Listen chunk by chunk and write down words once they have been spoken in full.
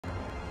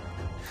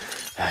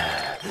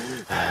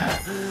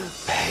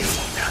Pain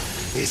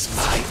is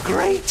my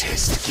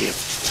greatest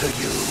gift to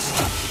you.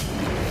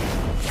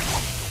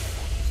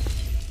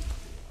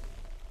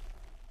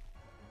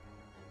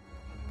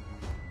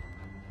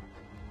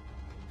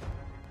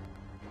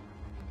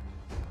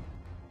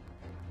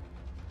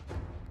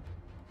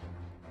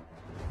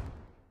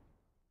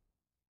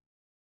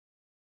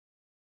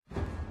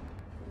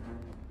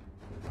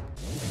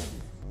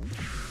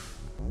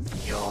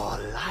 Your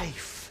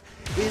life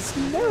is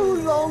no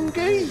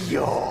longer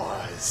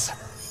yours.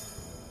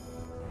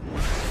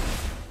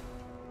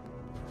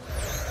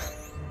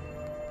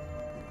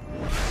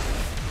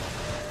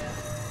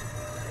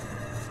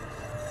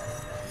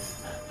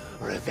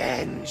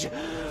 Revenge!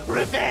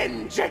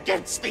 Revenge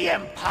against the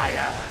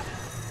Empire!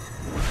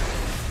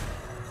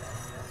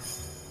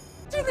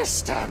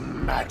 Sinister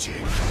magic!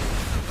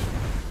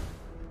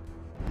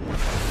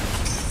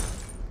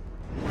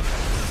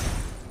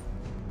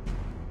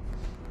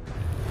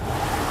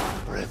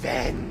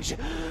 Revenge!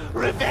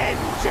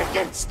 Revenge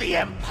against the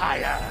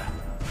Empire!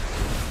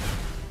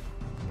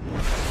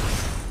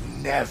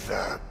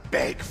 Never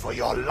beg for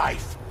your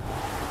life!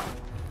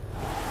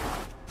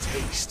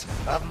 Taste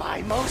of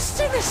my most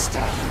sinister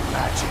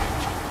magic!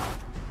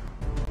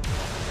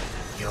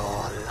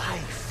 Your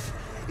life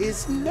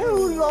is no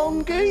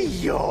longer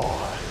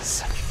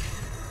yours!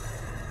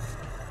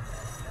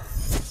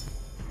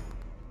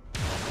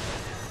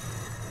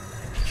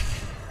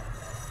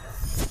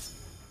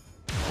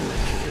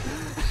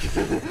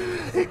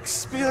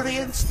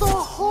 Experience the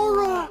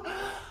horror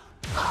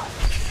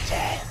of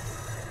death.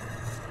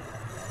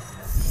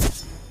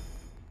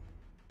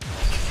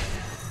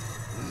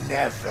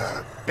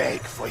 Never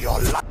beg for your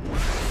life.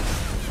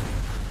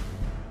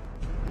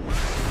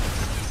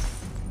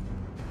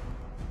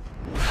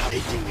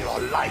 Taking your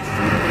life.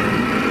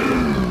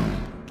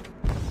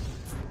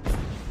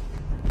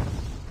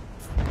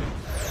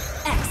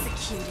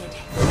 Executed.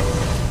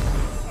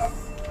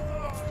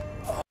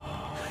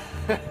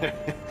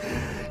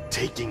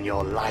 Taking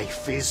your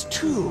life is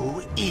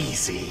too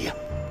easy.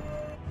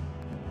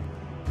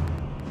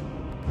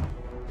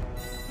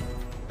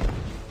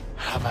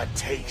 Have a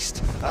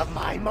taste of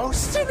my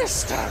most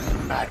sinister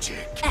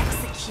magic.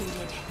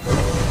 Executed.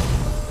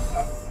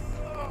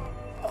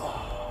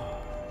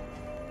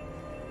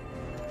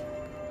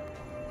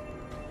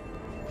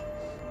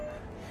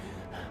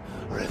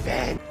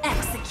 Revenge.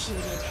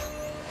 Executed.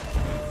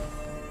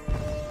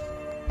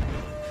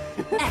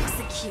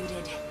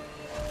 Executed.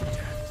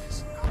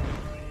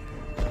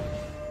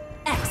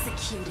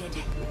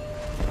 Executed.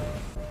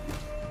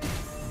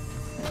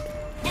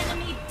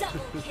 Enemy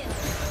double kill.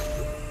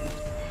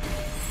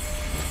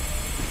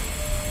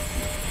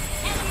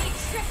 Enemy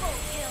triple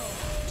kill.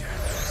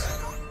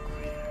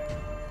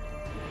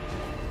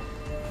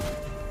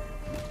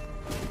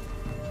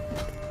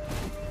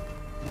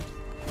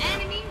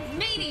 Enemy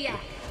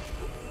maniac.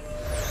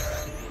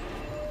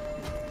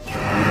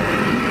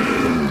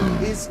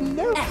 Is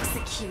no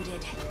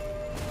Executed.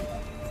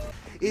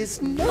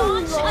 Is no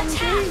Launch longer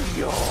attack.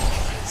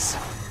 yours.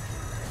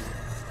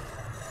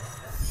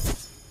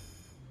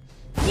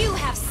 You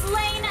have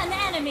slain an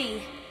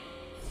enemy.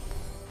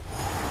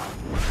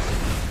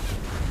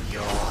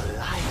 Your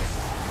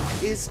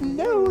life is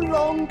no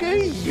longer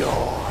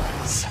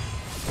yours.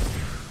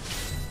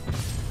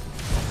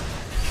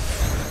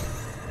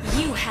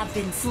 You have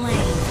been slain.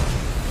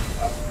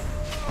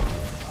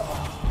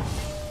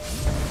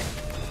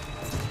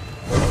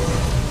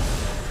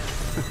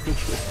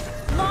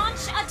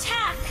 Launch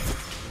attack!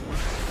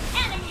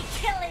 Enemy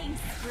killing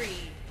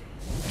spree!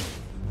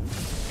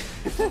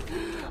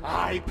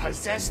 I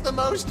possess the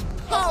most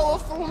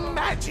powerful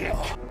magic.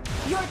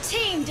 Your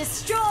team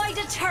destroyed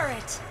a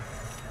turret!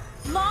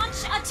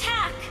 Launch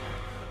attack!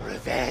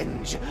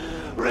 Revenge.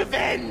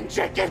 Revenge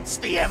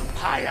against the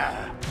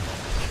Empire.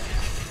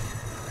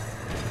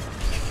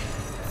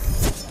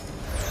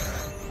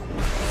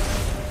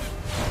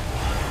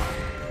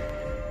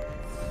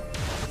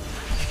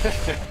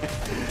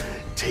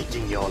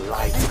 Taking your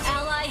life. An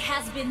ally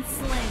has been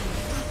slain.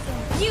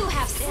 You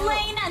have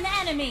slain an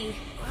enemy!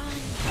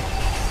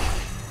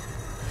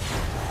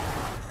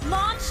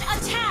 Launch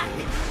attack!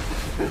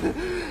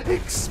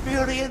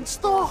 Experience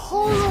the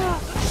horror.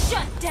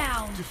 Shut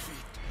down!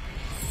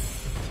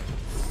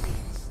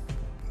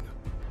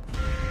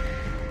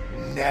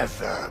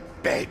 Never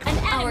beg. An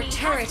Our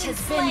turret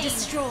has been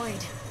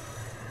destroyed.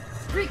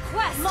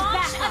 Request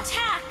launch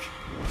attack!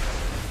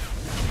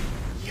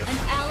 An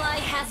ally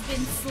has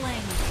been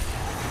slain.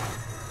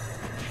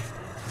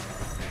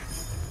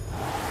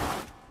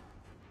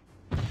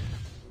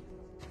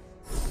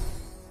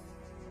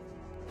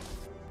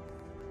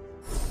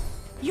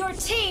 Your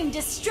team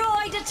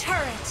destroyed a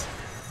turret.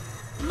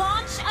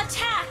 Launch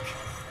attack!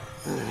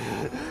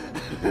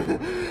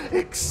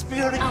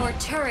 Experience. Our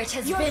turret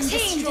has been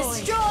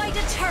destroyed. Your team destroyed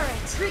a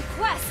turret.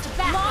 Request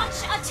backup. Launch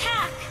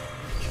attack!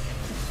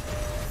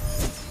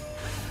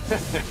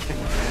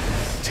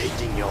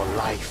 Taking your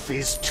life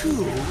is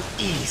too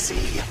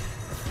easy.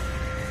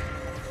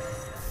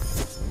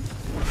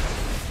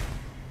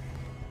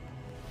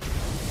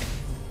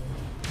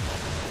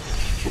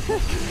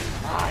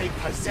 I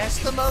possess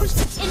the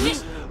most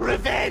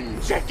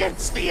revenge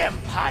against the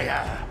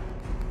Empire.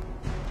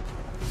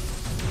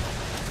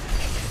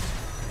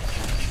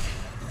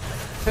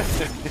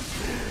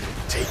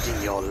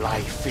 Taking your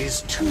life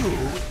is too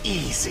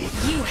easy.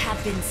 You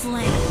have been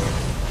slain.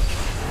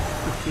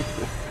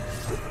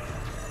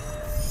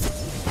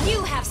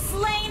 You have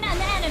slain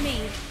an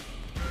enemy.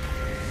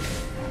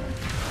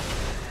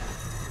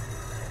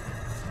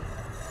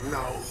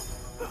 No.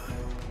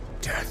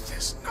 Death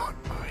is not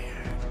my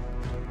end.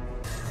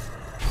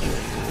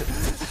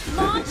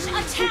 Launch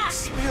attack!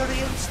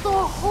 Experience the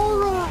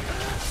horror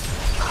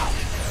of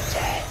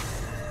death.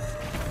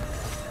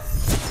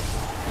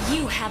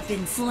 You have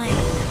been slain.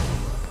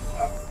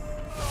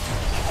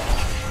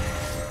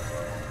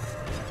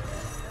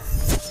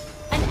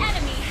 An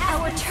enemy has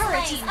Our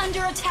turret is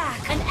under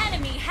attack. An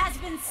enemy has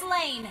been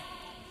slain.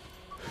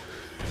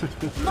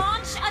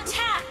 Launch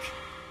attack!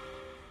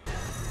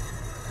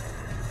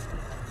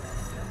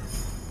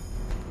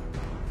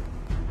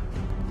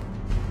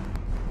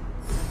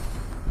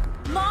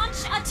 Launch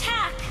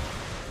attack!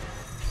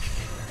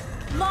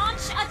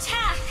 Launch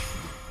attack!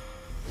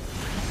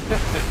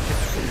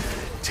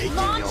 Taking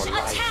Launch your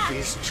life attack!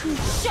 is too...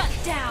 Shut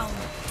down!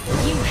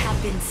 You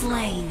have been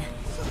slain.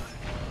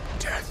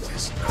 Death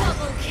is not...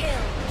 Double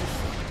kill!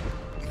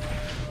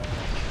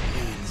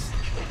 means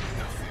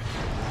nothing.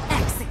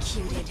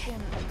 Executed.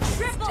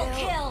 Triple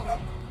kill!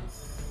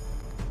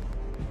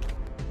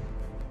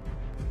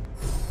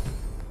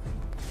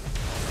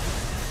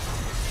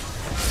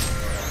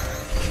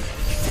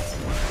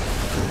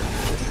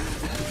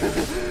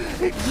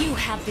 You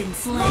have been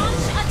slain.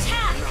 Launch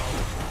attack!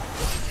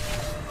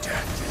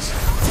 Death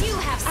is... You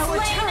have slain Our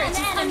turret is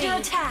under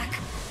attack.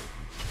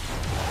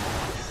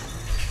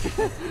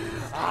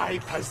 I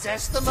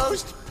possess the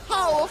most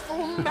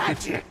powerful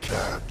magic.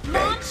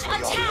 Launch For your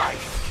attack!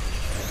 life.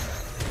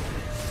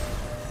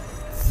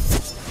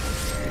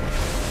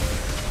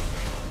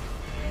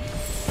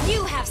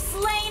 You have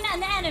slain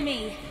an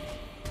enemy.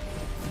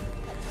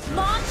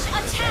 Launch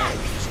attack!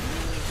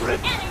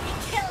 Revenge. Enemy